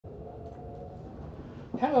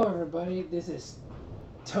Hello everybody, this is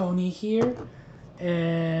Tony here,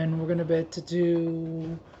 and we're gonna be to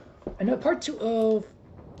do another part 2 of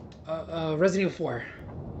Resident Evil 4.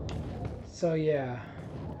 So yeah,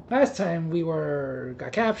 last time we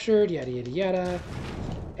got captured, yada yada yada,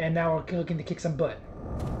 and now we're looking to kick some butt.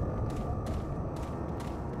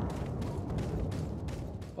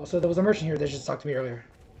 Also, there was a merchant here that just talked to me earlier.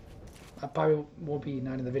 I probably won't be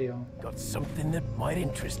not in the video. Got something that might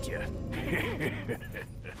interest you.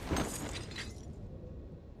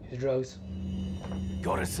 His drugs.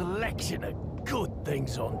 Got a selection of good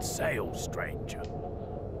things on sale, stranger.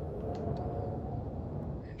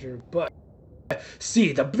 And your butt.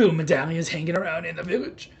 See the blue medallions hanging around in the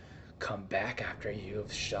village. Come back after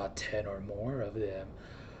you've shot 10 or more of them.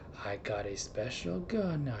 I got a special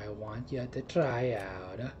gun I want you to try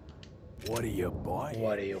out. What are you buying?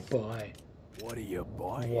 What are you buying? What are you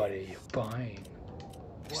buying? What are you buying?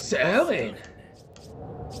 Selling!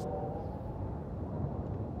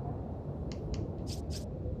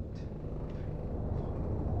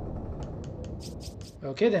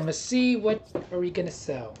 Okay then, let's see what are we gonna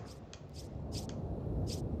sell.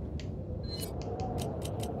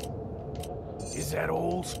 Is that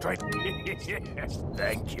all, stranger?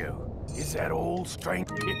 Thank you. Is that all,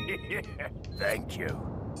 stranger? Thank you.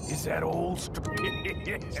 Is that all,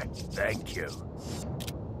 thank you.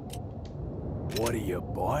 What are you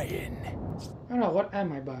buying? I don't know, what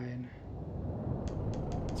am I buying?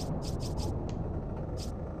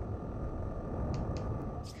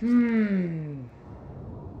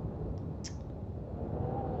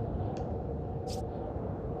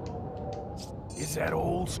 Is that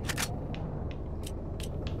all?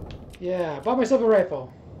 Yeah, I bought myself a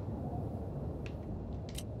rifle.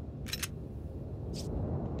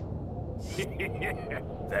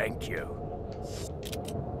 Thank you.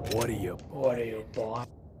 What are you buying? What are you buying?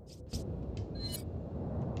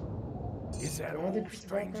 Is that Are all, they Christopher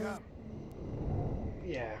stranger? Walken?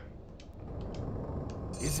 Yeah.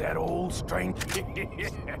 Is that all, stranger?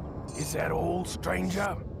 Is that all,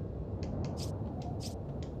 stranger?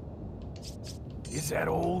 Is that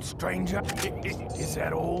all, stranger? Is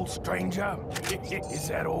that all, stranger? Is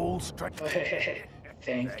that all, stranger?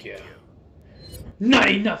 Thank you. Not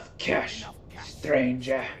enough cash,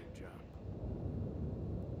 stranger.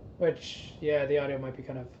 Which, yeah, the audio might be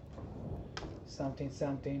kind of something.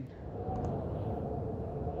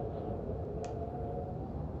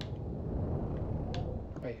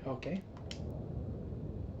 Wait, okay.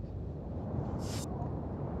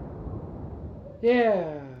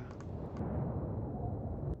 Yeah.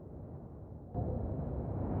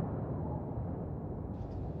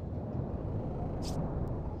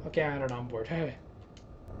 Okay, I don't know, I'm bored. Hey.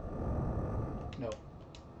 No.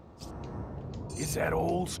 Is that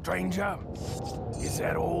all, stranger? Is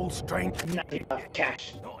that all, stranger? Not enough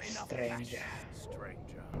cash, Not enough stranger. cash,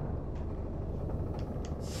 stranger.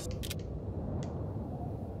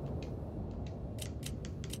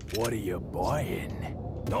 What are you buying?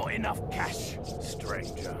 Not enough cash,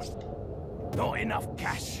 stranger. Not enough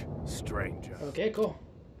cash, stranger. Okay, cool.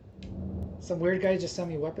 Some weird guy just sell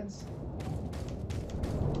me weapons.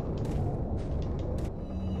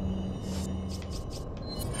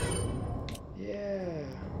 Yeah.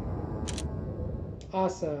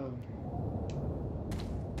 Awesome.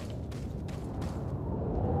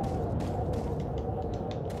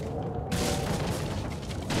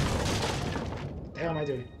 What the hell am I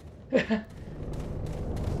doing?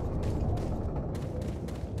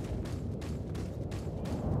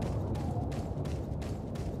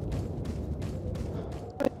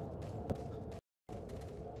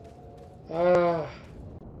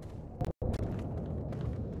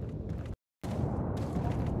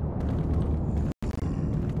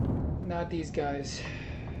 Not these guys.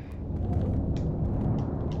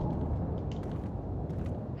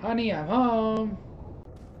 Honey, I'm home.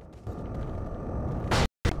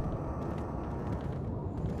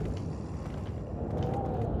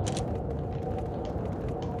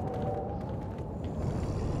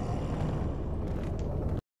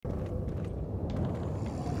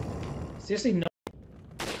 Seriously, no.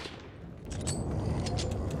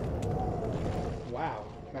 Wow,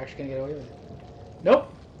 I'm actually gonna get away with it. Nope.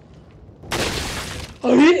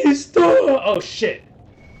 Oh, he is still. Oh shit.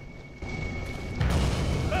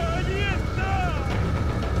 Like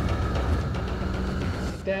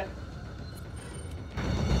that.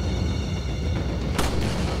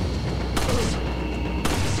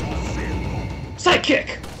 Side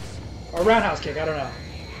kick! Or roundhouse kick, I don't know.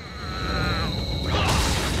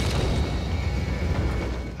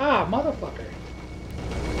 Ah, motherfucker.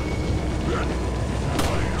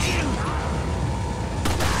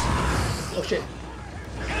 Oh shit.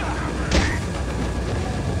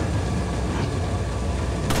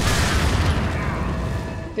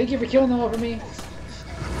 Thank you for killing them over me.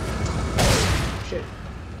 Shit.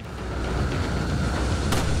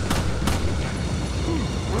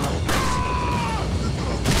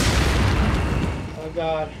 Oh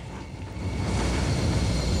god.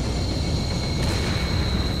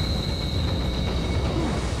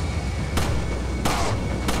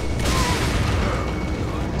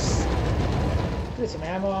 Get some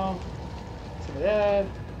ammo. Some of that.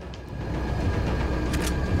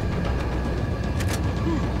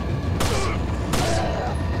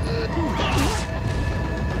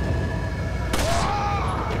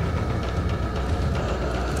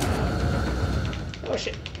 Oh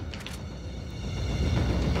shit.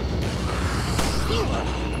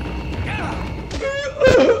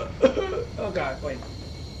 Oh god, wait.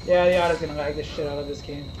 Yeah, the auto's gonna lag the shit out of this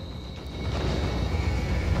game.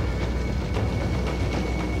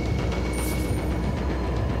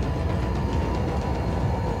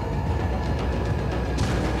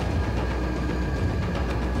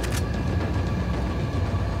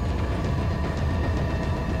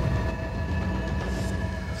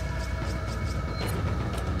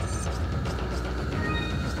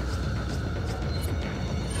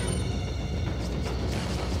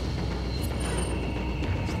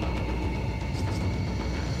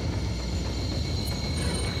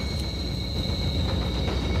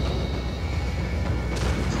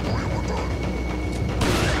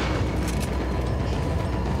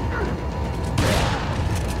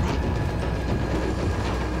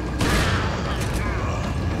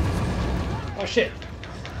 Oh shit.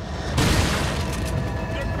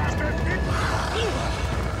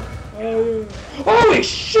 Holy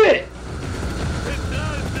shit!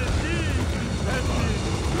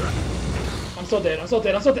 I'm so dead, I'm so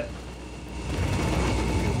dead, I'm so dead.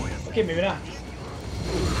 Okay, maybe not.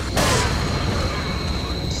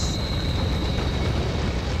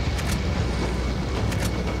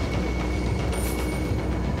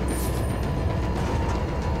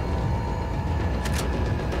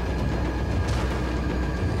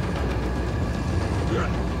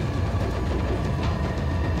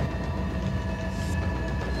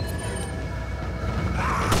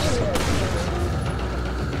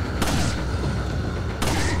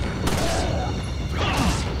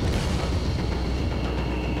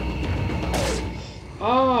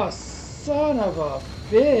 Oh, son of a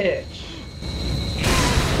bitch.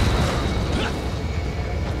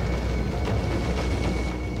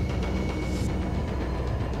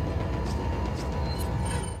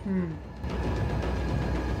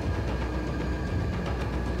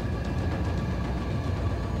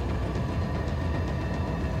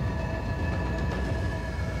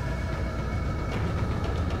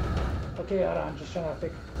 Okay, hold on, I'm just trying to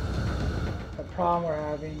fix the problem we're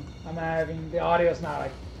having. I'm having the audio's not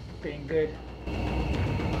like being good.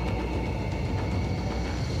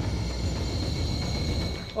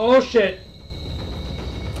 Oh shit.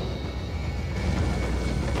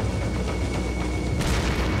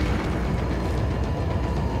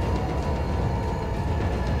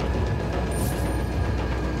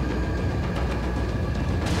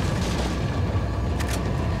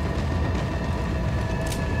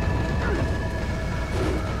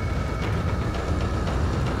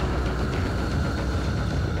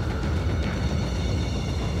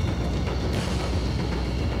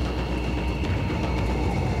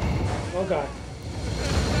 Oh god.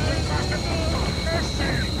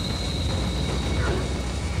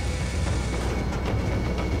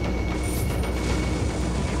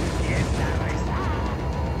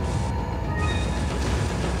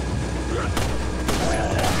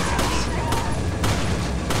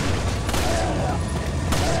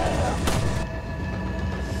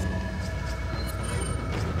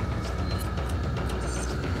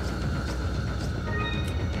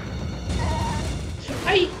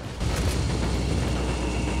 Ay!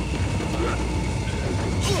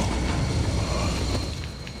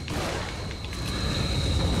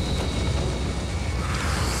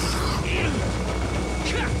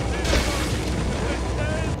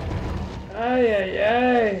 Ay, ay,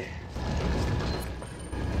 ay.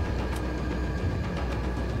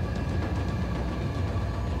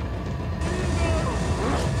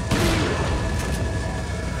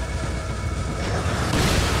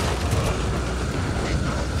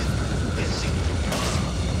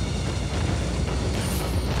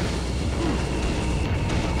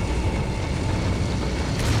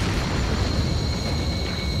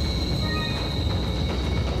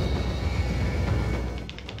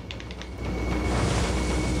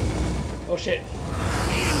 Oh shit.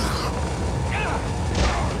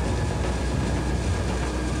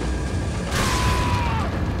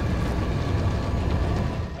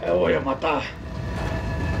 Me voy a matar.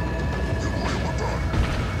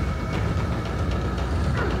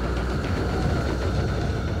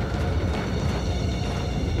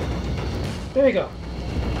 There we go.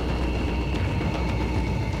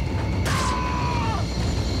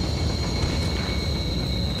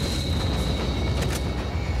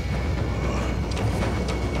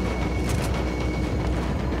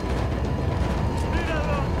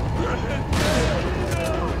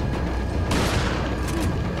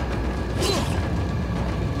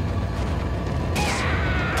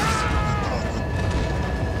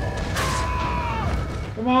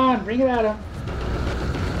 Come on, bring it at him.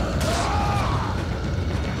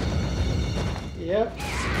 Yep.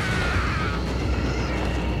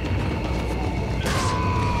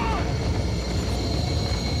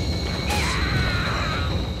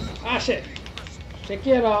 Ah, shit. Shake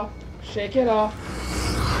it off. Shake it off.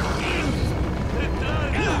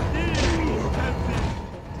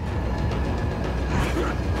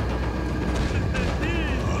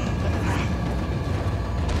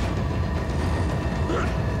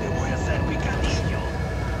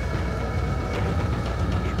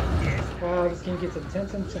 Wow, this game gets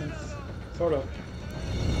intense. Sort of.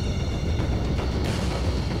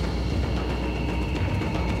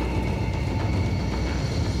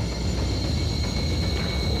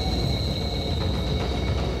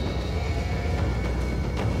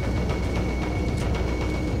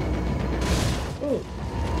 Ooh.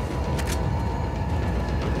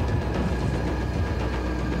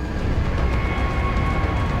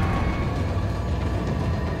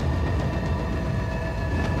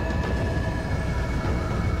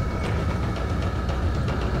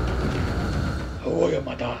 Oh, yeah,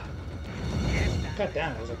 my God. God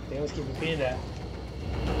damn, I was like, they always keep repeating that.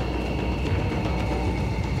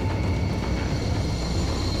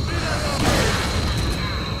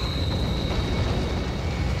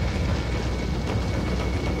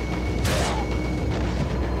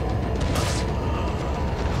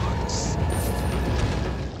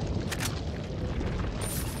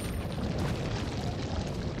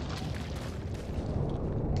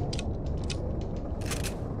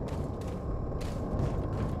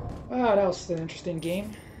 Wow, that was an interesting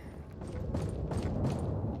game.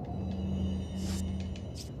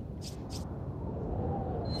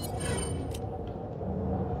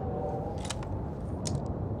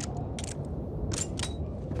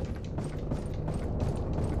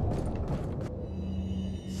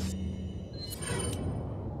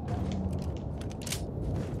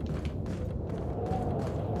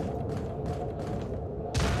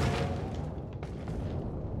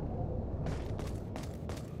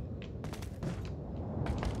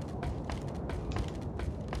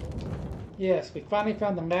 Yes, we finally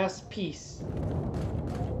found the last piece.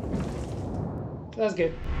 That's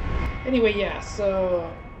good. Anyway, yeah,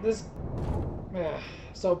 so this...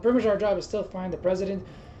 so pretty much our job is still find the president's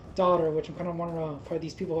daughter, which I'm kind of wondering for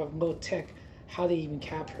these people who have low tech, how they even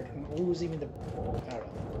captured her, and who's even the... I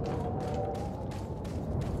don't know.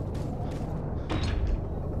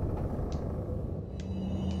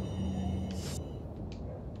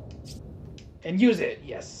 And use it,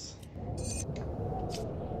 yes.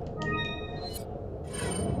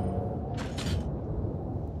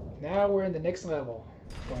 Now we're in the next level.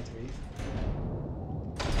 Going to be.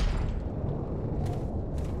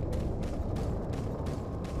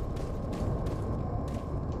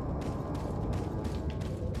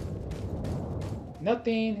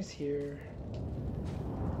 Nothing is here.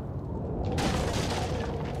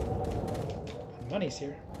 Money's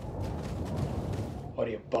here. What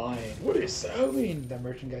are you buying? What are you selling? The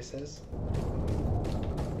merchant guy says.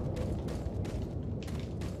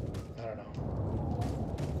 I don't know.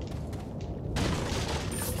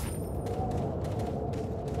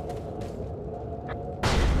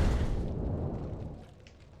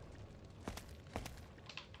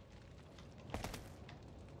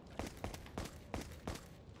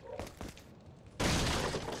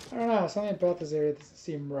 I don't know, something about this area doesn't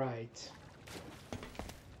seem right.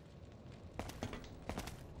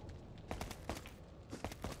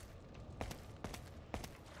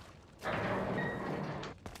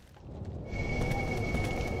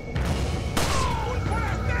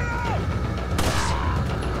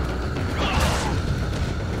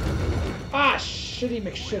 Ah, shitty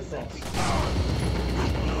McShitballs.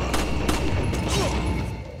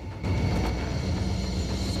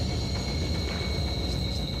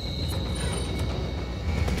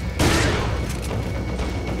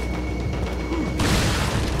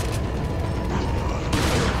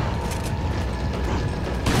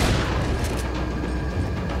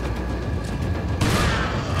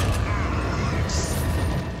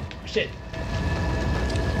 Shit.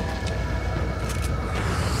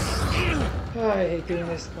 Oh, I hate doing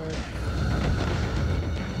this part.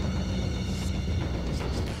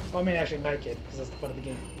 Well, I mean, I actually like it, because that's the fun of the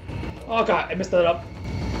game. Oh god, I messed that up.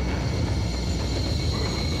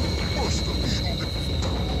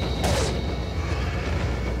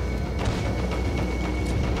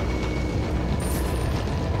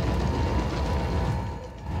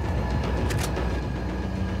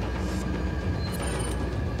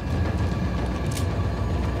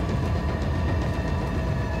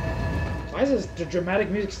 Why is the dramatic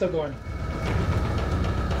music still going?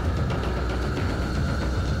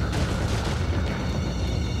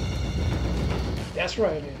 That's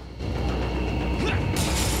right, man.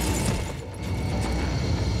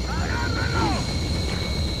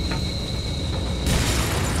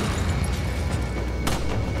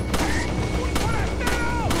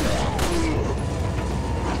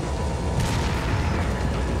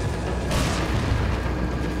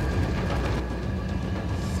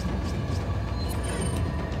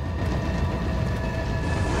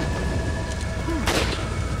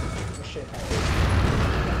 Oh shit.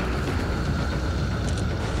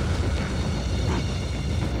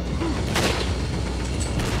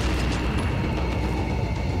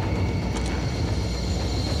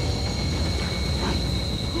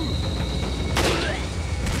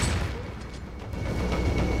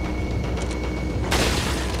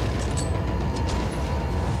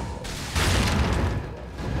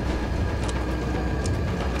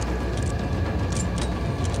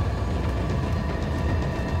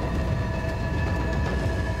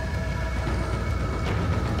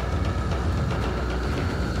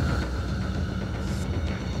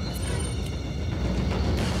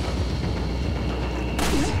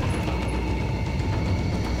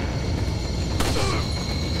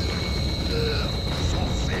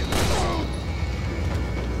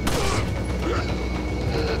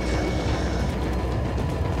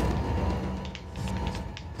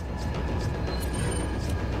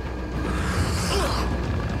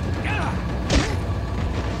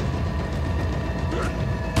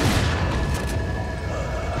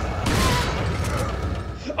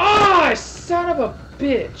 Ah, son of a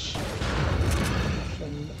bitch!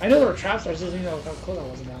 I know there were traps, I just didn't know how close I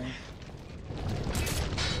was now.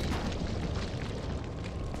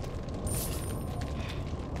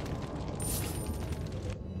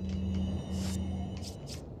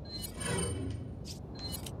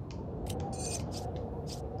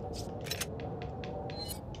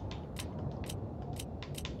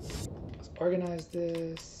 Let's organize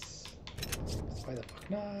this. Why the fuck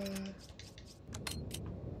not?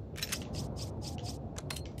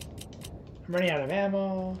 I'm running out of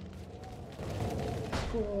ammo.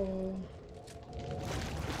 Cool.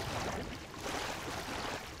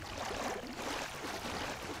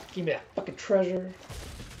 Give me that fucking treasure.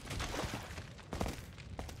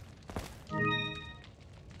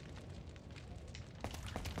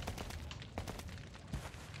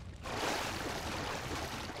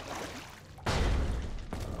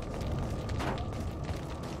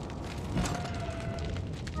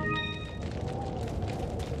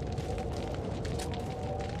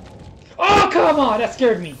 Come on, that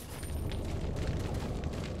scared me.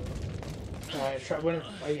 Alright, when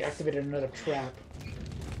I activated another trap.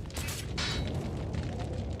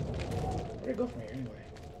 Where'd it go from here anyway?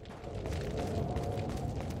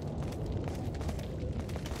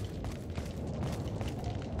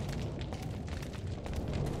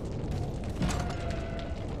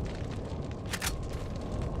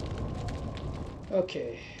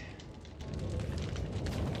 Okay.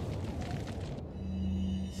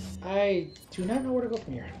 I do not know where to go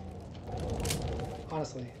from here.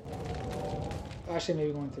 Honestly. Actually,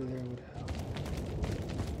 maybe going through there would help.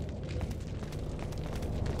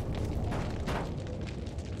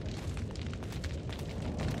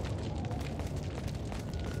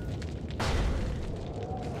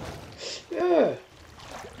 Yeah.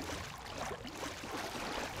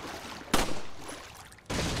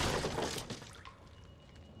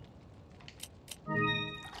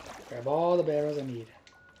 Grab all the barrels I need.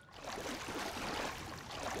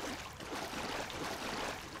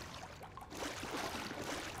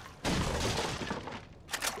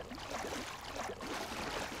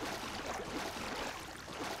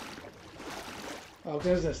 Oh,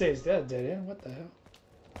 I was gonna say, is that dead end? What the hell?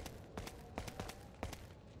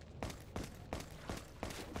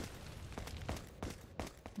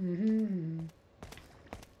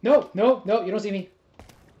 No, no, no, you don't see me.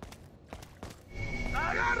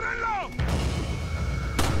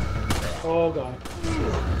 Oh god.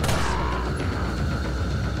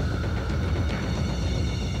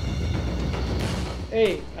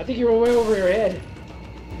 Hey, I think you were way over your head.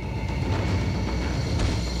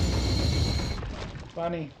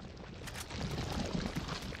 Funny.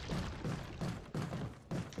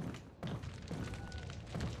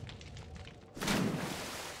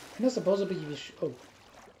 I know supposedly you oh.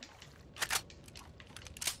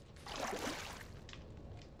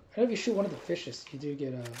 I know if you shoot one of the fishes, you do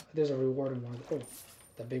get a... There's a reward in one of the... Oh,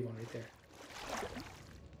 the big one right there.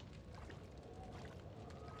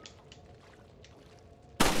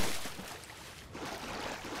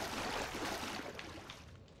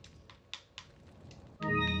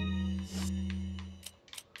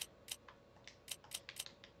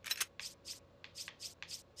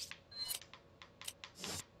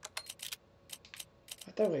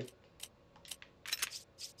 I thought like...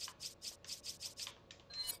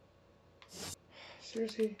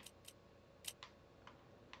 Seriously?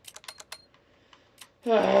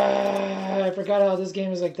 I forgot how this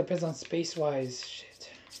game is like depends on space-wise. Shit.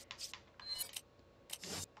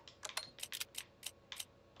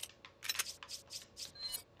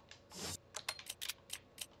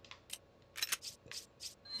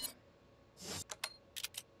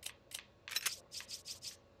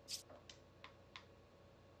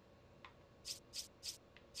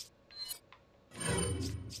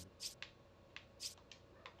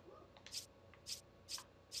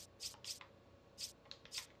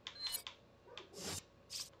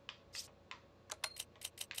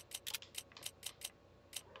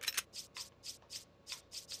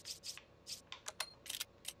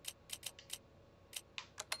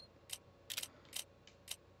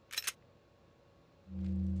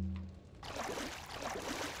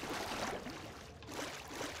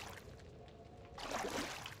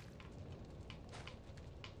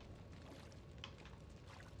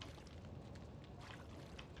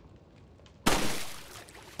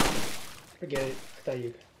 Forget it. I thought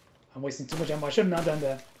you... I'm wasting too much ammo. I should have not done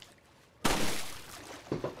that.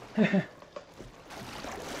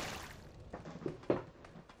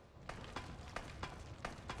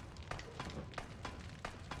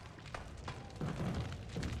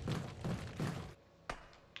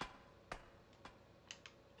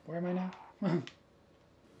 Where am I now?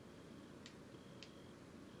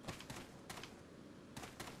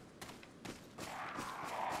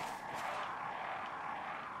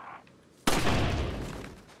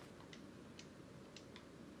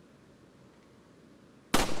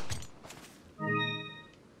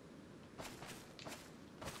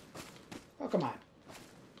 Oh, come on.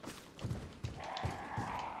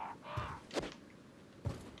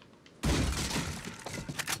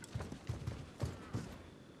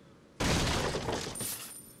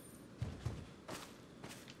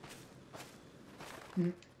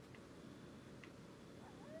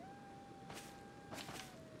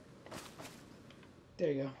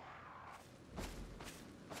 There you go.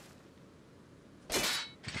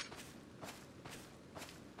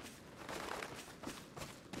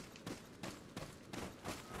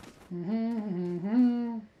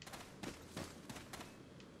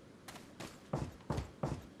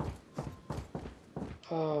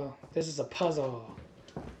 Oh, this is a puzzle.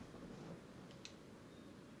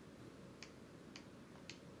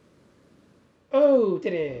 Oh,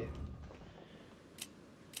 did it.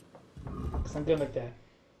 'Cause I'm good like that.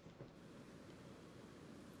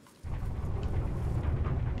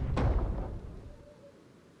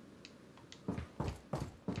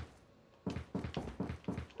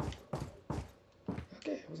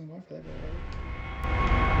 Okay, I wasn't going for that.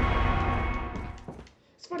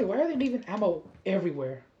 It's funny, why are they leaving ammo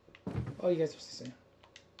everywhere? Oh, you guys are supposed to say.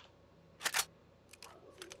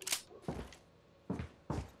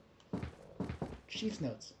 Chief's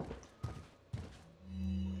notes.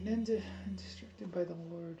 Instructed by the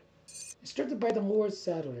Lord. Instructed by the Lord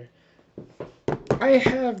Saddler. I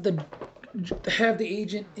have the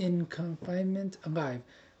agent in confinement alive.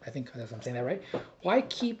 I think that's I'm saying that right. Why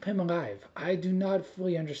keep him alive? I do not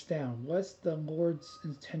fully understand what the Lord's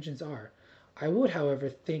intentions are. I would, however,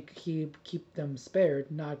 think he'd keep them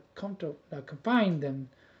spared, not confine them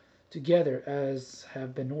together as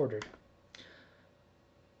have been ordered.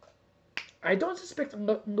 I don't suspect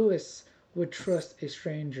Lewis would trust a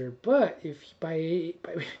stranger, but if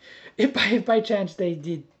by chance they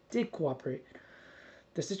did cooperate,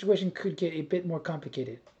 the situation could get a bit more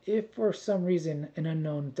complicated. If for some reason an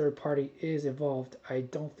unknown third party is involved, I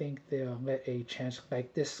don't think they'll let a chance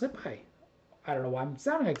like this slip by. I don't know why I'm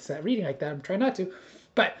sounding like that, reading like that. I'm trying not to,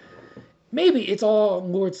 but maybe it's all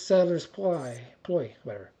Lord Saddler's ploy,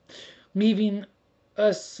 whatever, leaving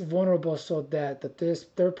us vulnerable so that this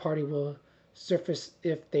third party will surface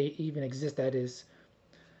if they even exist. That is,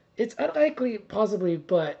 it's unlikely, possibly,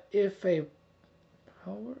 but if a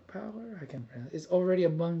power I can is already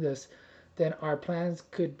among us, then our plans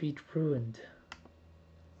could be ruined.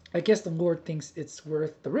 I guess the Lord thinks it's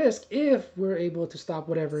worth the risk if we're able to stop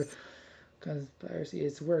whatever conspiracy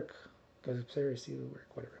is work Because seriously, work,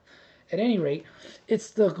 whatever. At any rate,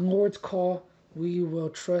 it's the Lord's call. We will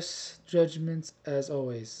trust judgments as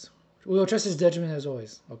always. We will trust his judgment as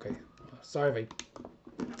always. Okay. Sorry if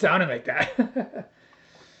I sounded like that.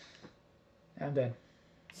 I'm done.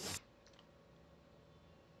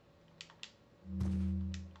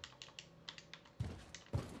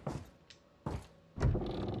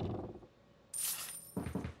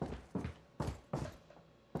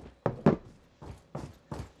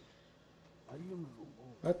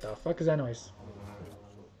 What the fuck is that noise?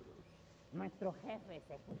 Nuestro jefe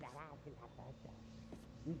se cuidará de la talla.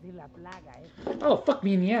 Y si la plaga es... Oh, fuck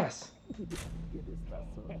me in the ass.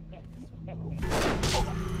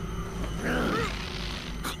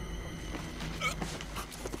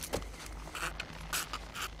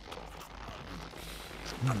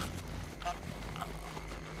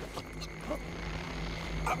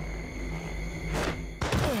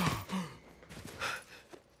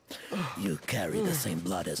 You carry the same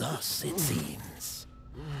blood as us, it seems.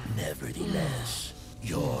 Nevertheless,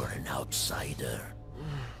 you're an outsider.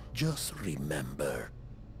 Just remember,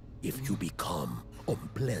 if you become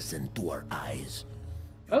unpleasant to our eyes,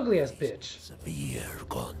 Ugly ass bitch. severe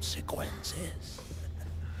consequences.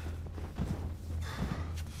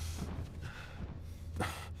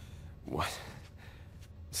 What?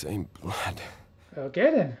 Same blood.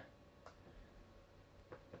 Okay then.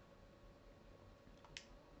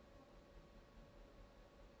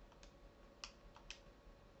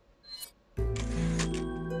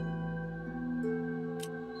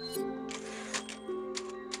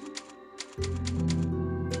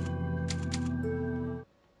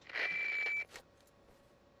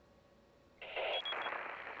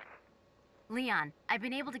 Leon, I've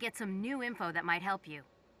been able to get some new info that might help you.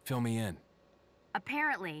 Fill me in.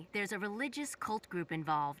 Apparently, there's a religious cult group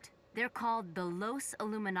involved. They're called the Los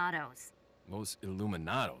Illuminados. Los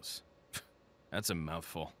Illuminados. That's a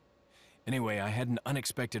mouthful. Anyway, I had an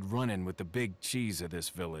unexpected run-in with the big cheese of this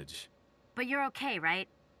village. But you're okay, right?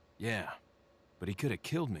 Yeah, but he could have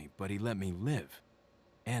killed me, but he let me live.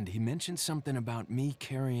 And he mentioned something about me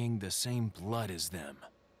carrying the same blood as them.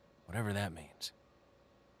 Whatever that means.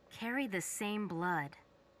 Carry the same blood.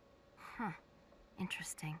 Huh.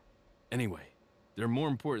 Interesting. Anyway, there are more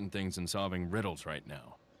important things than solving riddles right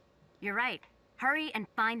now. You're right. Hurry and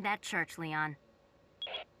find that church, Leon.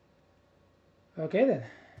 Okay then.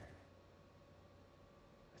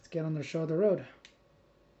 Let's get on the show of the road.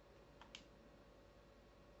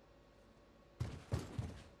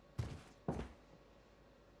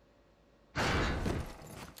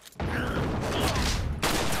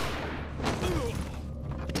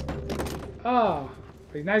 Oh,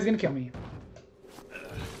 now he's gonna kill me.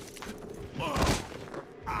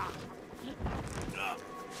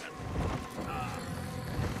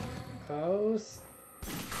 Oh,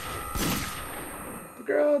 the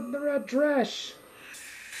girl in the red dress.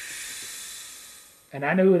 And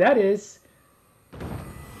I know who that is.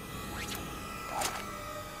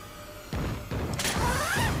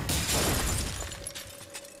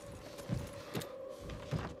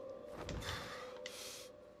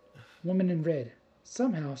 Woman in red.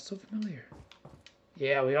 Somehow so familiar.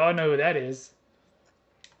 Yeah, we all know who that is.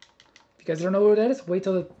 If you guys don't know who that is, wait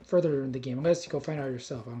till further in the game. Unless you go find out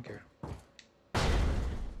yourself. I don't care.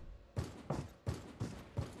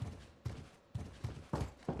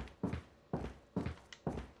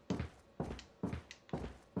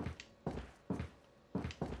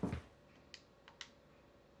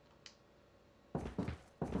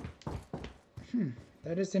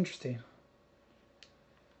 That is interesting.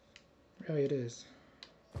 Really, it is.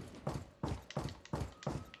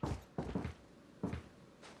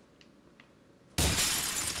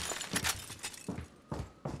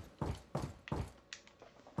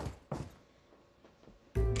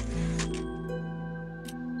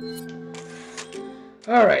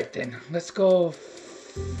 All right, then. Let's go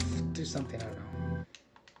do something. I don't know.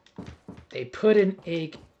 They put an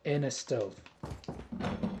egg in a stove.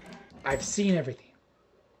 I've seen everything.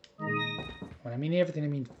 When I mean everything, I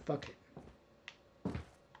mean fuck it.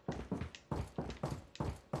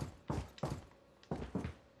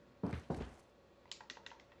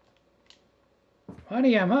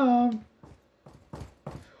 Honey, I'm home.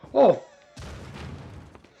 Oh,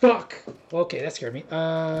 fuck. Okay, that scared me.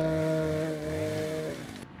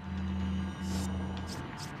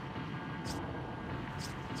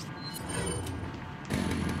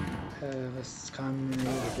 Let's come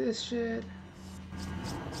with this shit.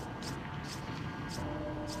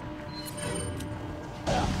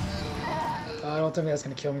 Don't tell me that's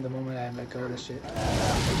gonna kill me the moment I let go of this shit.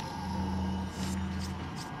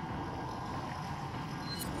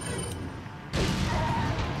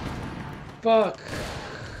 Fuck.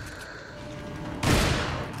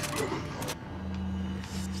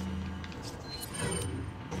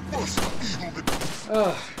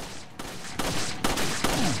 Ugh.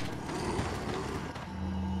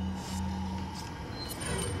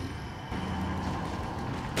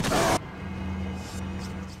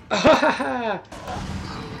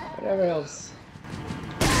 Whatever else.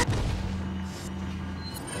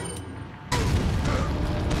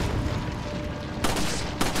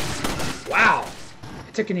 Wow!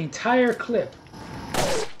 It took an entire clip.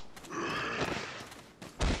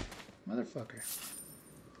 Motherfucker.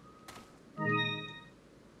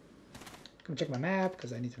 Come check my map,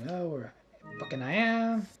 because I need to know where fucking I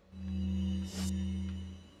am.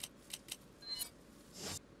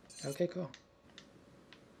 Okay, cool.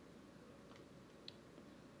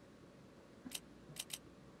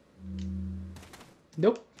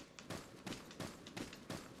 Nope.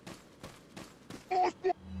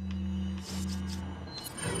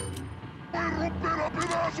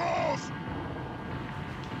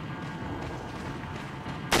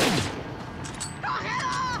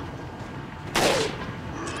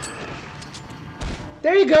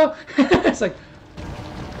 There you go. It's like,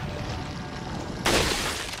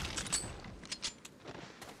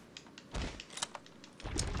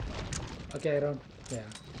 okay, I don't, yeah.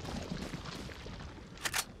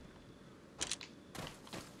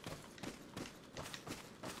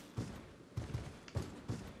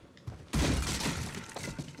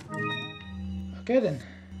 Okay then,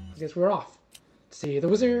 I guess we're off. See the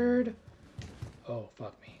wizard. Oh,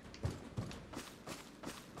 fuck me.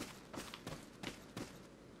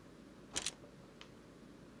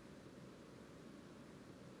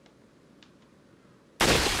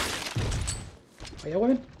 Oh yeah,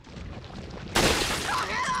 women?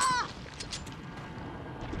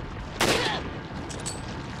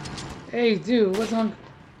 Hey, dude, what's on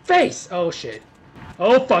face? Oh shit.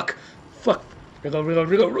 Oh fuck. Fuck. Reload, reload,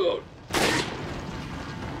 reload, reload.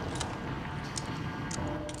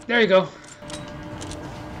 There you go.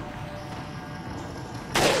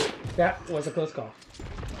 That was a close call.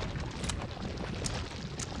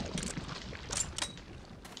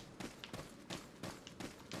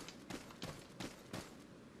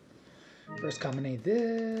 First combine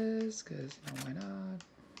this, because you know, why not?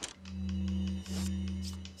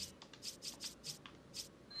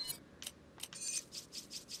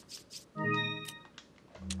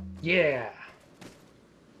 Yeah!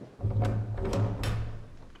 Oh,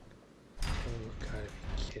 gotta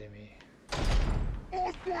be kidding me.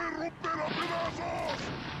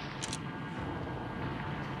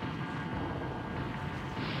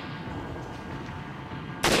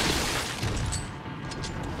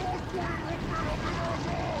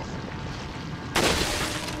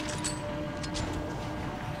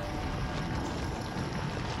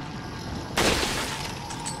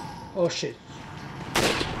 Oh shit.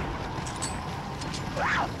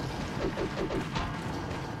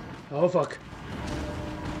 Oh fuck.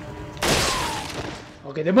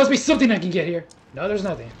 Okay, there must be something I can get here. No, there's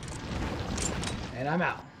nothing. And I'm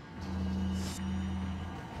out.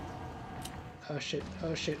 Oh shit,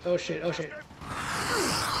 oh shit, oh shit, oh shit.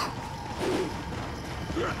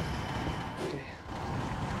 Okay.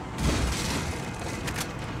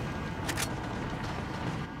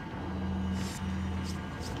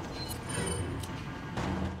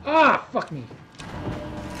 Ah, fuck me.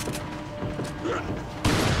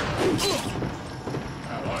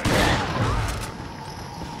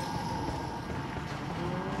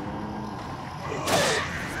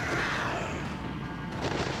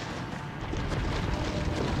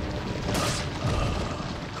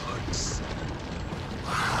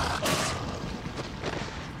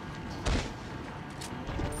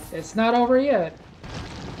 It's not over yet.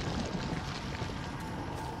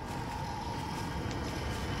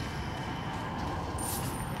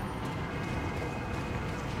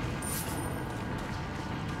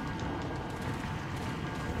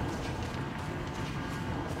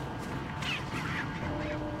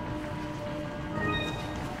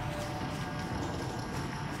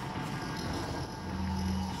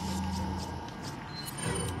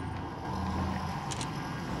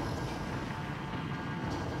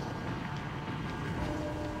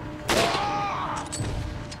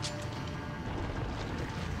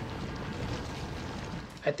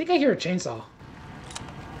 I think I hear a chainsaw.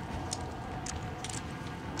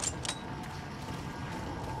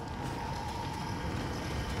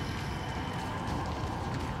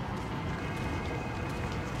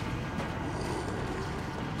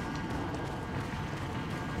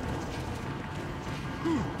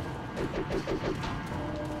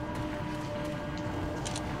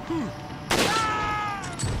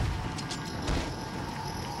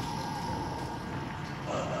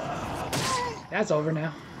 That's over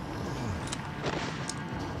now.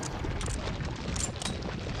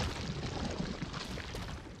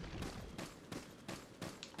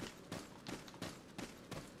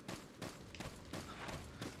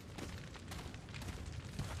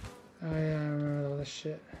 Oh yeah, I remember all this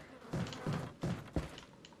shit.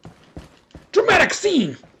 Dramatic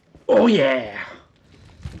scene! Oh yeah!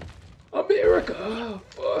 America! Oh,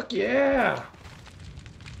 fuck yeah!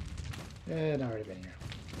 Yeah, I've already been here.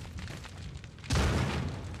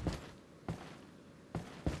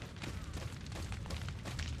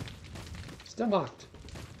 Still locked.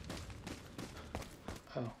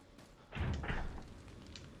 Oh.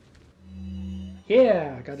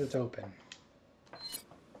 Yeah, I got it open.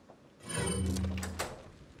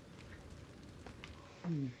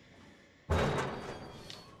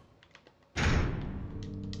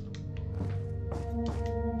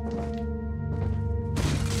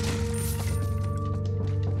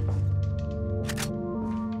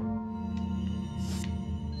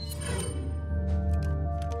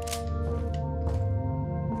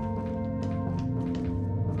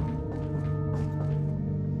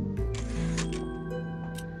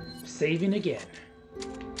 Saving again.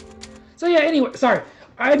 So yeah, anyway, sorry.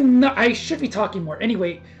 I should be talking more.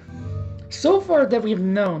 Anyway, so far that we've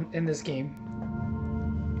known in this game,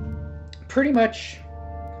 pretty much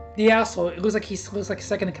the asshole, it looks like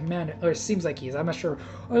second in command, or it seems like he is, I'm not sure.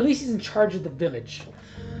 Or at least he's in charge of the village.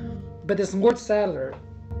 But this Lord Sadler,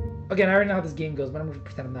 again, I already know how this game goes, but I'm gonna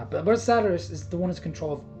pretend I'm not. But Lord Sadler is the one who's in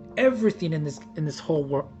control of everything in this whole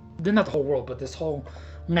world. Not the whole world, but this whole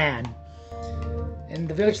land. And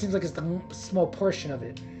the village seems like it's the small portion of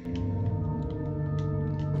it.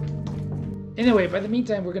 Anyway, by the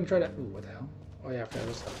meantime, we're gonna try to... Ooh, what the hell? Oh yeah,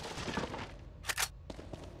 Pharaoh's stuff.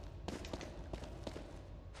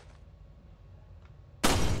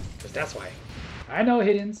 Because that's why. I know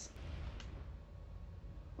Hiddens.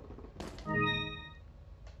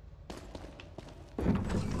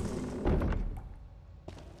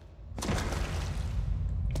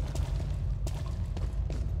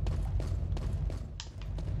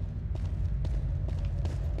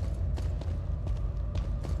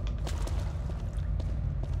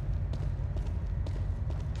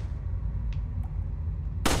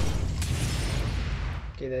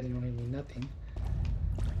 Okay, that didn't really mean nothing.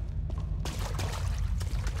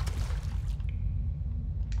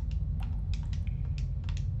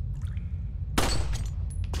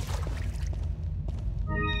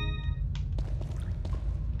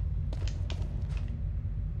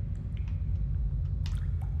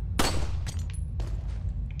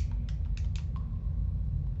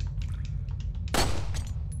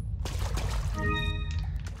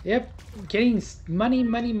 Yep, getting money,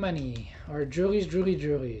 money, money. Or jewelries,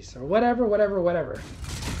 jewelries. Or whatever.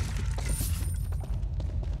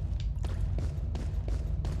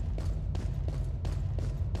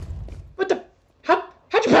 What the?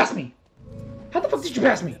 How'd you pass me? How the fuck did you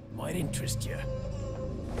pass me? Might interest you.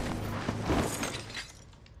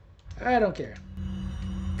 I don't care.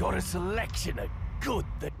 Got a selection of good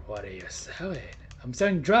that... What are you selling? I'm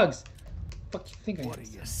selling drugs. Fuck you think I am? What are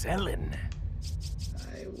you selling?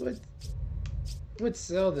 I would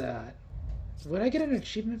sell that. Would I get an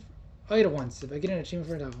achievement? I'll eat it once. If I get an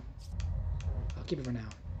achievement for it, I'll keep it for now.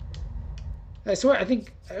 I swear, I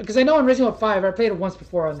think, because I know in Resident Evil 5, I played it once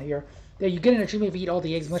before on here, that you get an achievement if you eat all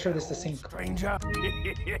the eggs. I'm not sure this is the same. Stranger?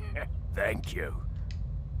 Thank you.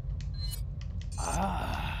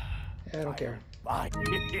 Ah. Yeah, I don't care. Ah.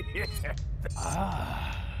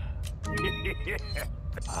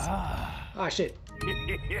 Ah. Ah, shit.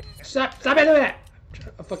 Stop doing that!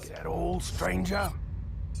 Oh, fuck. Is that all, stranger?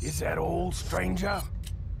 Is that all, stranger?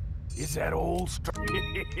 Is that all,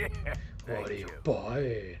 stranger? What are you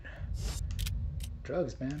buying?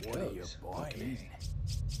 Drugs, man. What are you Drugs. buying?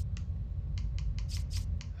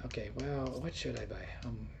 Okay, well, what should I buy?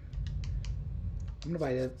 I'm gonna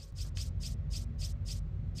buy that.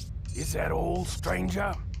 Is that all,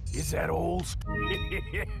 stranger? Is that all?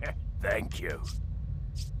 Thank you.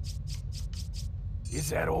 Is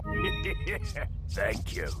that all?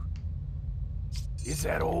 Thank you. Is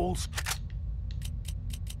that all?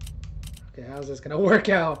 Okay, how's this gonna work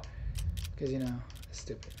out? Because, you know, it's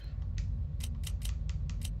stupid.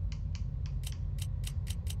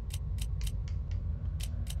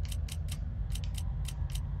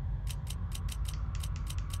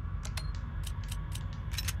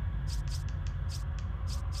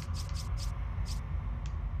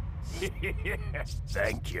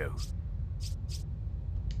 Thank you.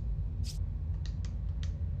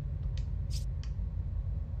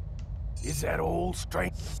 Is that all,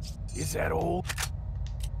 strength? Is that all?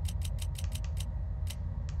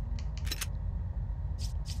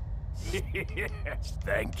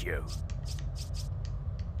 Thank you.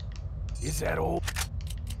 Is that all?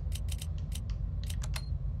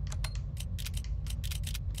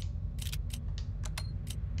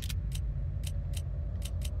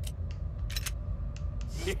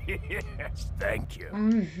 Thank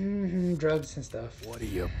you. Drugs and stuff. What are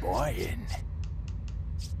you buying?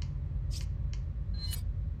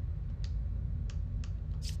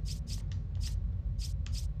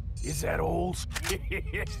 Is that all?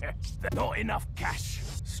 Not enough cash,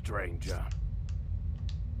 stranger.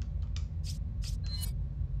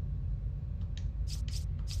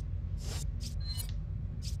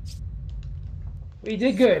 We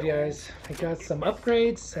did good, guys. I got some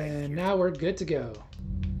upgrades, and now we're good to go.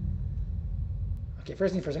 Okay,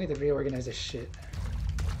 first thing first, I need to reorganize this shit.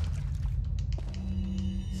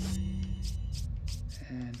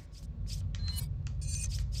 And...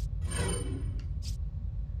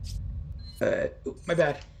 my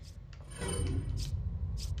bad.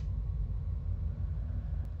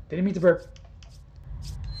 Didn't mean to burp.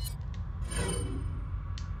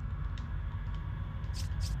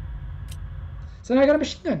 So now I got a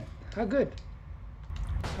machine gun. How good?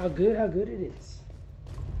 How good it is.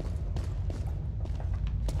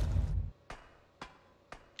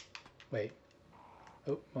 Wait.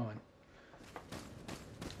 Oh, come on.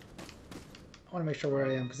 I want to make sure where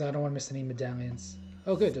I am because I don't want to miss any medallions.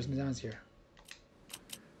 Oh good, there's medallions here.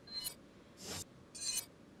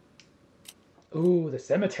 Ooh, the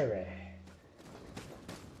cemetery.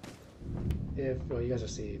 Well, you guys will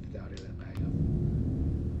see if down here. There you go.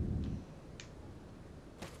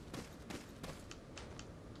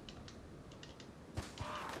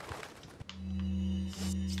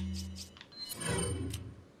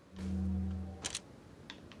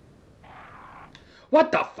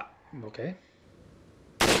 What the fuck? Okay.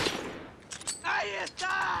 Ahí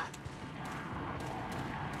está.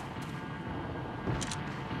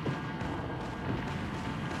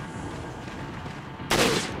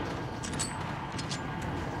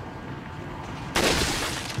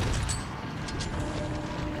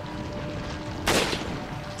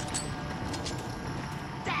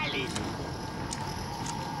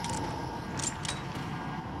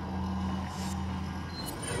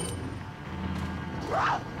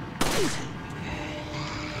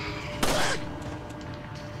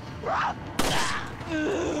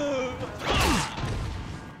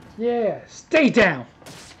 Yeah, stay down.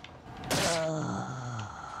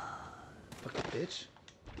 Fucking bitch.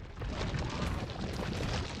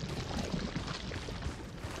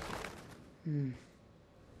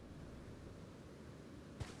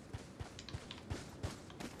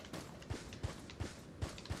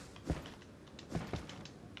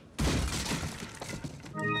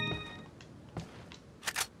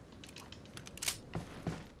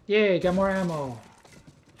 Yay, got more ammo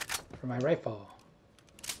for my rifle.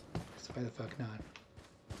 So why the fuck not?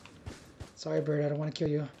 Sorry, bird, I don't want to kill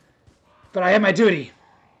you. But I have my duty.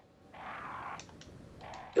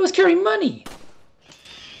 It was carrying money.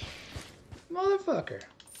 Motherfucker.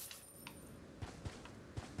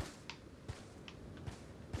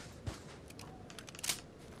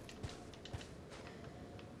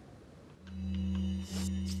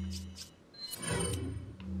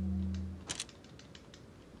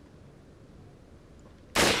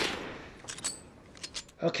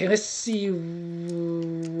 Okay, let's see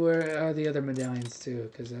where are the other medallions too,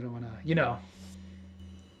 because I don't want to, you know.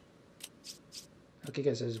 Okay,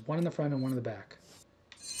 guys, there's one in the front and one in the back.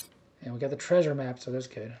 And we got the treasure map, so that's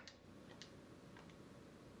good.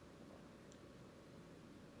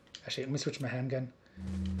 Actually, let me switch my handgun.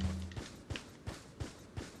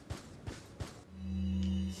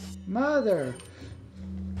 Mother!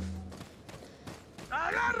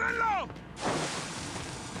 ¡Agárrenlo!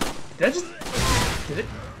 Did I just...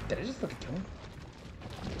 Did I just fucking kill him?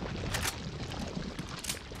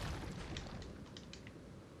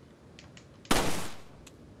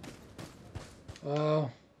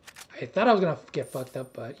 Well, I thought I was gonna get fucked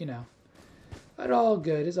up, but you know. But all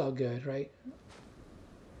good, it's all good, right?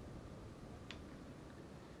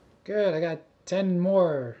 Good, I got 10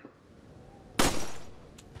 more.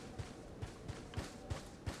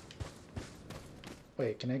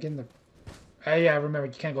 Wait, can I get in the... Oh yeah, I remember,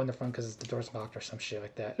 you can't go in the front because the door's locked or some shit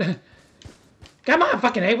like that. Come on,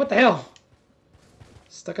 fucking A, what the hell?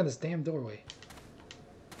 Stuck on this damn doorway.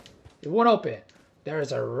 It won't open. There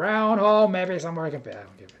is a round hole, maybe somewhere I can fit. I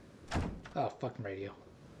don't give it. Oh, fucking radio.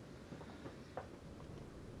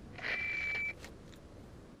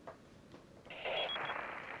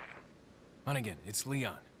 Hunnigan, it's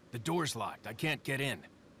Leon. The door's locked. I can't get in.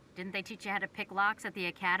 Didn't they teach you how to pick locks at the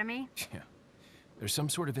academy? Yeah. There's some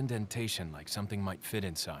sort of indentation, like something might fit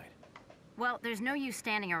inside. Well, there's no use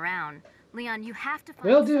standing around. Leon, you have to find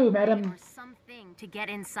Will do, some way madam. or something to get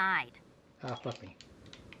inside. Ah, fuck me.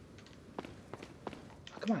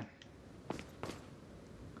 Oh, come on.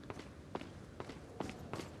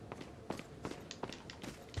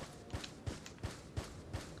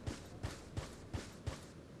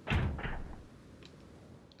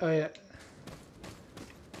 Oh, yeah.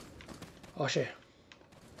 Oh, shit.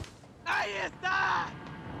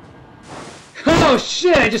 Oh,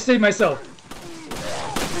 shit! I just saved myself.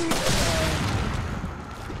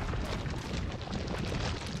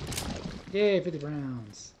 Yay, 50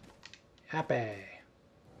 rounds. Happy.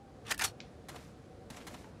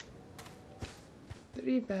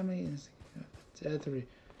 3 families. 3.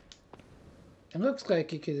 It looks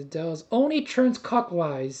like Dells only turns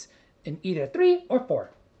clockwise in either 3 or 4.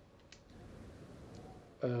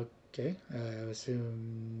 Okay, I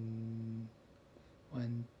assume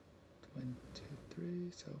 1, 2,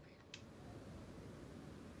 3. So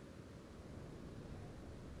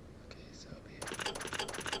okay, so be it.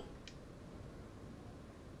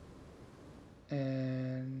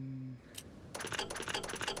 And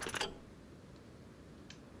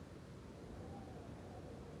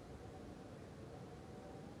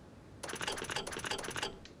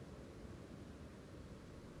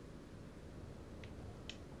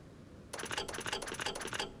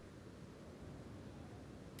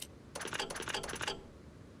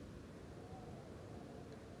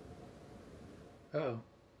uh-oh.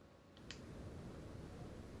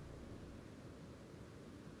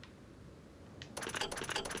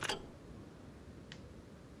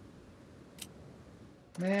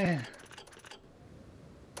 Man.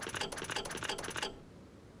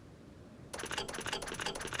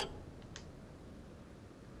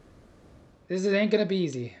 This ain't gonna be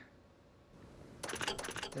easy.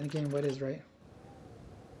 Then again, what is right?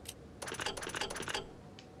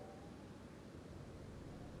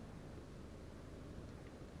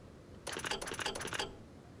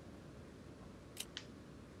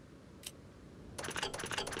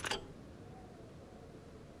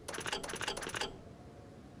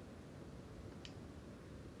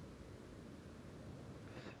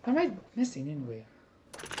 What am I missing anyway?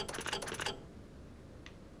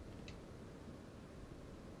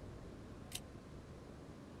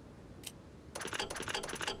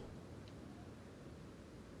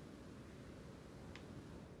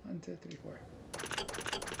 One, 2, 3, 4.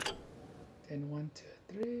 Then 1,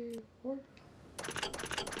 2, 3, 4.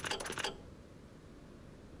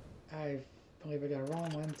 I believe I got it wrong.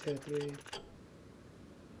 1, 2, 3.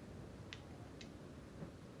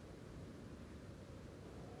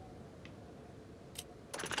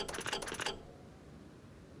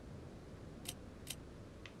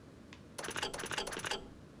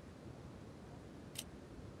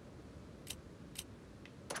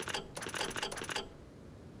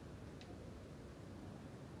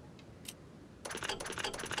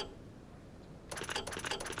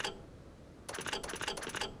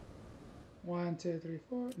 One, 2, 3,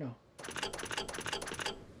 4. No.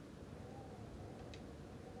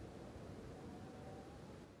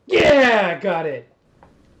 Yeah, got it.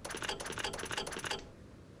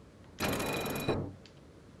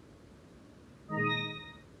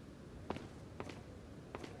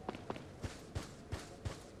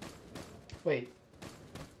 Wait,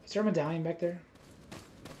 is there a medallion back there?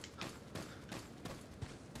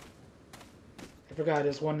 I forgot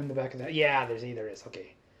there's one in the back of that. Yeah, there is.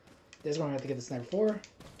 Okay. This one I have to get the sniper for.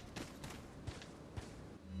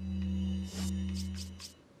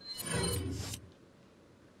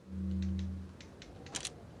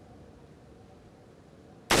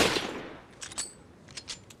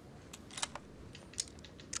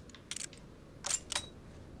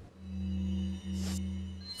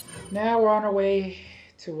 Now we're on our way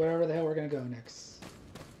to wherever the hell we're gonna go next.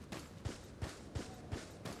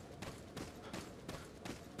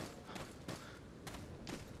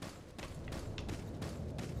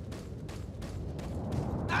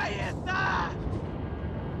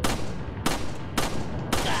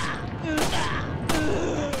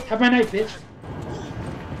 Have my knife, bitch.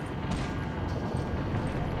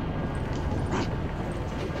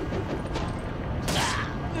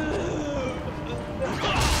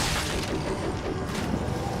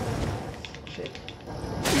 Shit.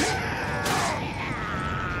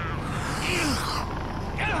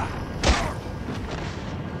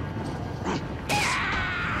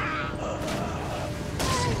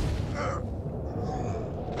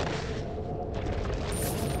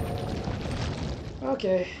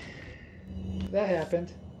 Okay. That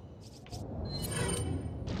happened.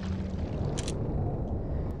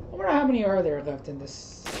 I wonder how many are there left in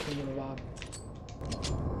this thingamabob.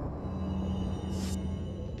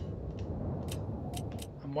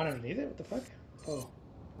 one underneath it? What the fuck? Oh.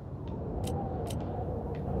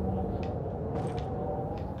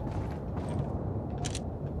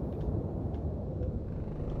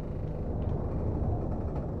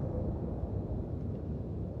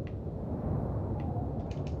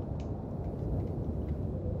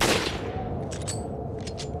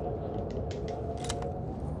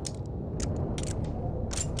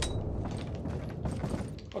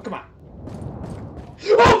 Oh, come on.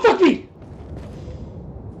 Oh, fuck me!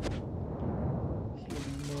 You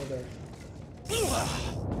mother.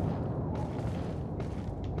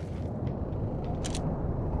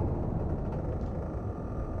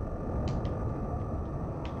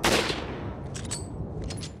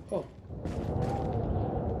 Oh.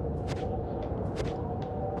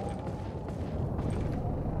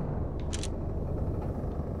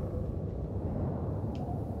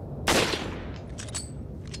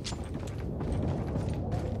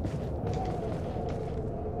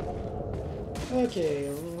 Okay,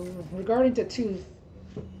 regarding the two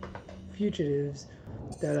fugitives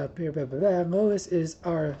that appear, Lois is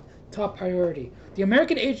our top priority. The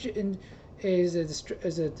American agent is a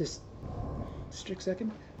strict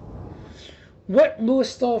second. What Lewis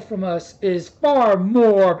stole from us is far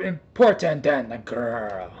more important than the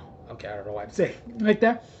girl. Okay, I don't know why I'm saying like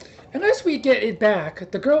that. Unless we get it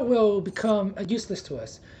back, the girl will become useless to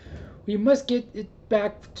us. We must get it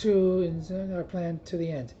back to our plan to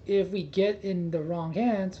the end. If we get in the wrong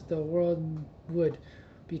hands, the world would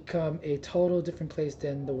become a total different place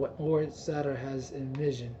than the Lord Satter has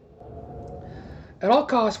envisioned. At all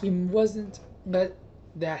costs, we mustn't let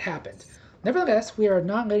that happen. Nevertheless, we are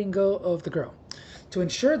not letting go of the girl. To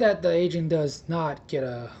ensure that the agent does not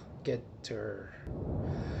get to her,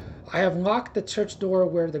 I have locked the church door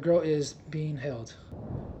where the girl is being held.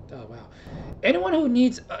 Oh, wow. Anyone who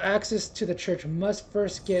needs access to the church must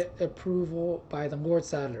first get approval by the Lord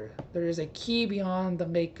Saddler. There is a key beyond the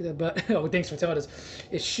lake, but oh, thanks for telling us.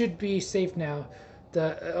 It should be safe now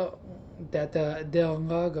that the Del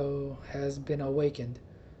Lago has been awakened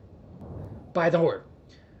by the Lord.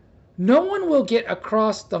 No one will get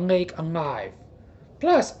across the lake alive.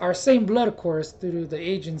 Plus, our same blood course through the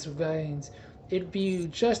agent's veins. It'd be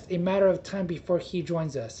just a matter of time before he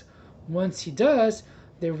joins us. Once he does,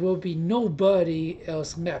 there will be nobody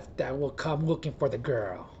else left that will come looking for the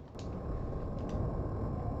girl.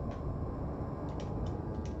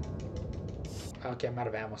 Okay, I'm out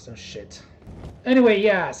of ammo, some shit. Anyway,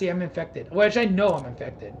 yeah, see, I'm infected. Which I know I'm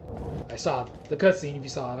infected. I saw the cutscene if you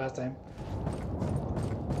saw it last time.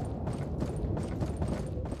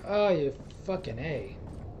 Oh, you fucking A.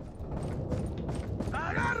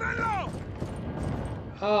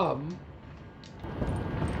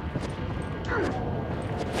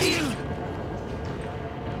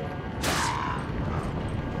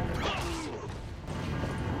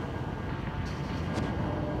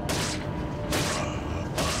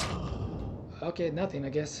 Okay, nothing, I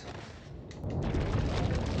guess.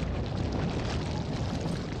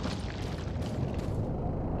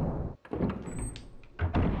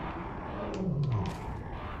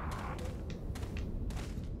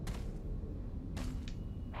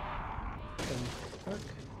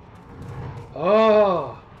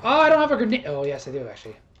 Oh, I don't have a grenade. Oh, yes, I do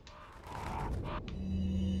actually.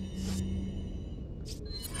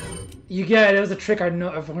 You get it. It was a trick.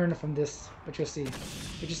 I've learned from this, but you'll see.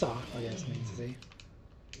 What you saw, I guess, means to see.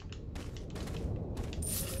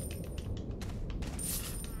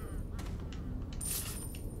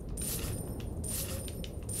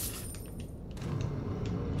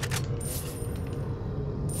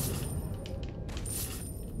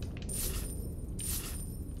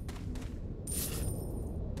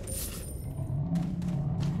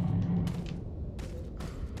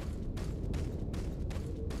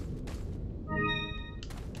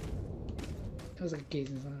 It was like a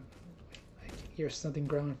gazing on. I can hear something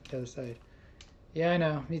growing from the other side. Yeah, I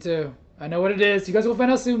know. Me too. I know what it is. You guys will find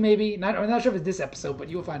out soon, maybe. I'm not sure if it's this episode, but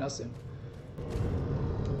you will find out soon.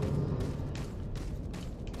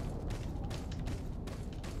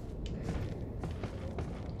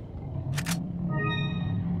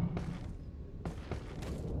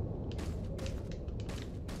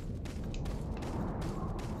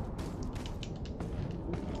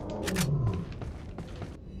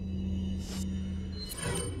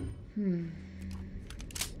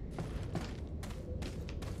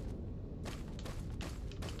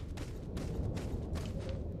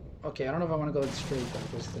 Okay, I don't know if I want to go straight though,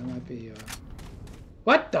 because there might be,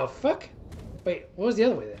 What the fuck? Wait, what was the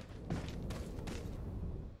other way then?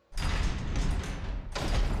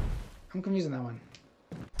 I'm confusing that one.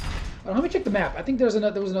 Let me check the map. I think there was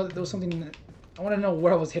something I want to know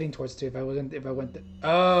where I was heading towards too. If I went.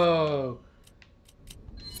 Oh.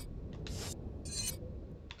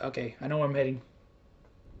 Okay, I know where I'm heading.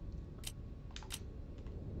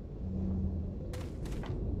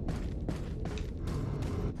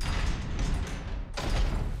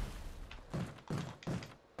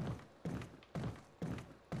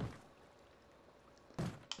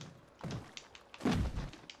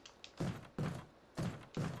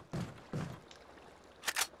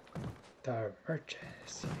 The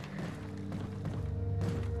merchants.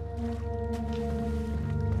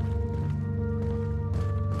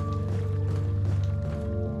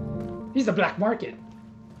 He's the black market.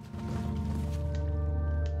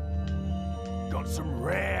 Got some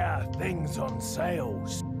rare things on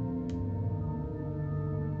sales.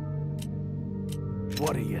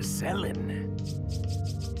 What are you selling?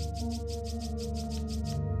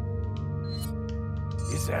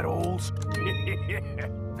 Is that all?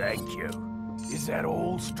 Thank you. Is that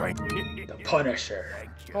all strength? The Punisher. Thank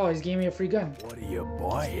you. Oh, he's giving me a free gun. What are you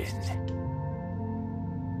buying?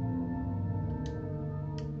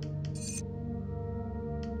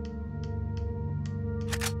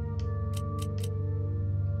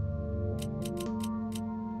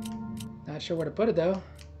 Not sure where to put it though.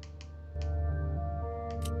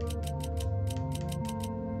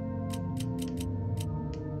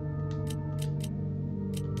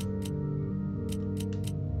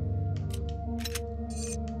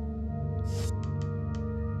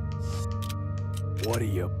 What are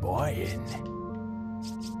you buying?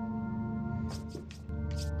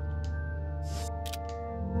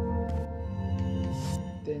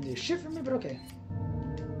 Didn't do shit for me, but okay.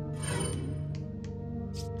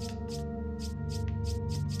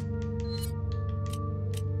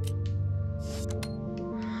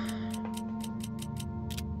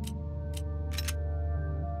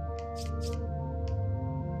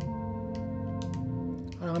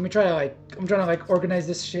 Let me try to I'm trying to like organize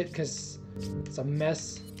this shit because it's a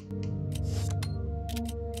mess.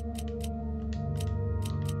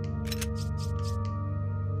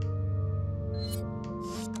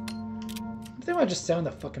 I think I'll just selling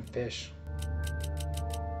the fucking fish.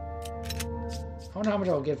 I wonder how much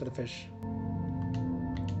I'll get for the fish.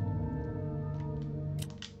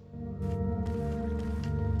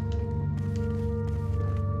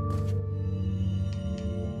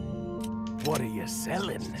 What are you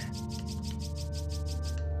selling?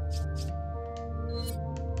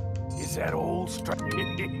 Is that all straight?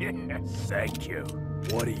 Thank you.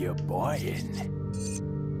 What are you buying?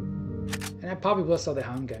 And I probably will sell the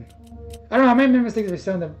hound gun. I don't know, I might make mistakes with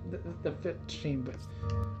selling the fishing, but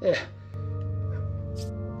yeah.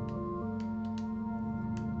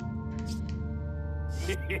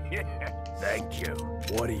 Thank you.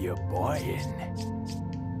 What are you buying?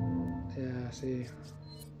 Yeah, see.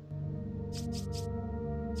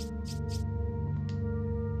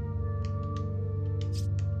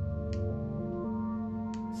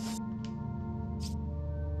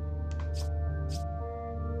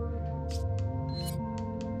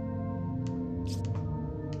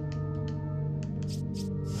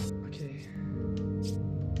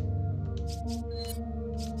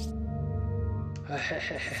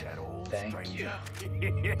 Thank you.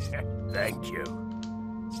 Thank you.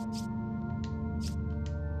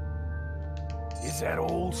 Is that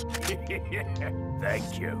all?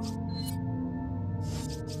 Thank you.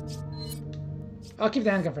 I'll keep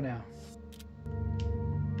the handgun for now.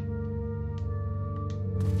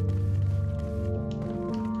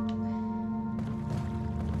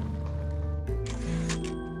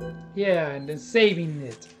 Yeah, and then saving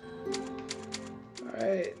it.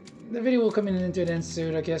 Alright. The video will come into an end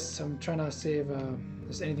soon, I guess. I'm trying to see if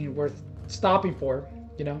there's anything worth stopping for,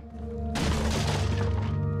 you know?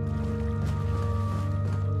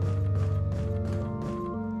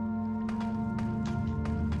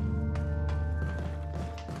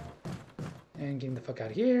 And getting the fuck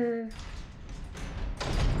out of here.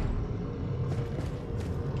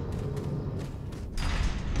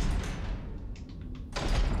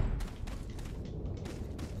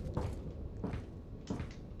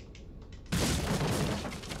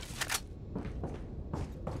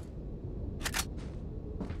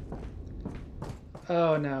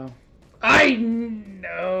 Oh no. I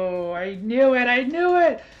know! I knew it! I knew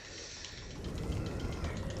it!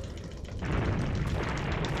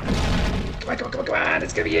 Come on, come on, come on, come on!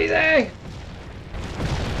 It's gonna be easy!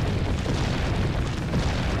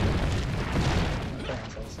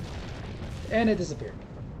 And it disappeared.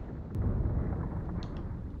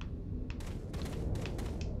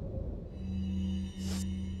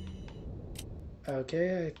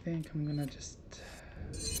 Okay, I think I'm gonna just...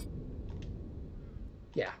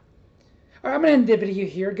 Yeah. Alright, I'm gonna end the video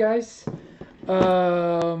here, guys.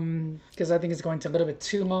 Because I think it's going to a little bit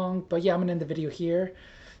too long. But yeah, I'm gonna end the video here.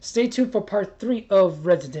 Stay tuned for part 3 of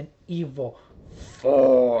Resident Evil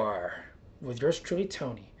 4 with yours truly,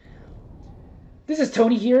 Tony. This is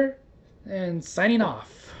Tony here, and signing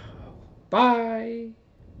off. Bye.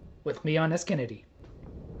 With Leon S. Kennedy.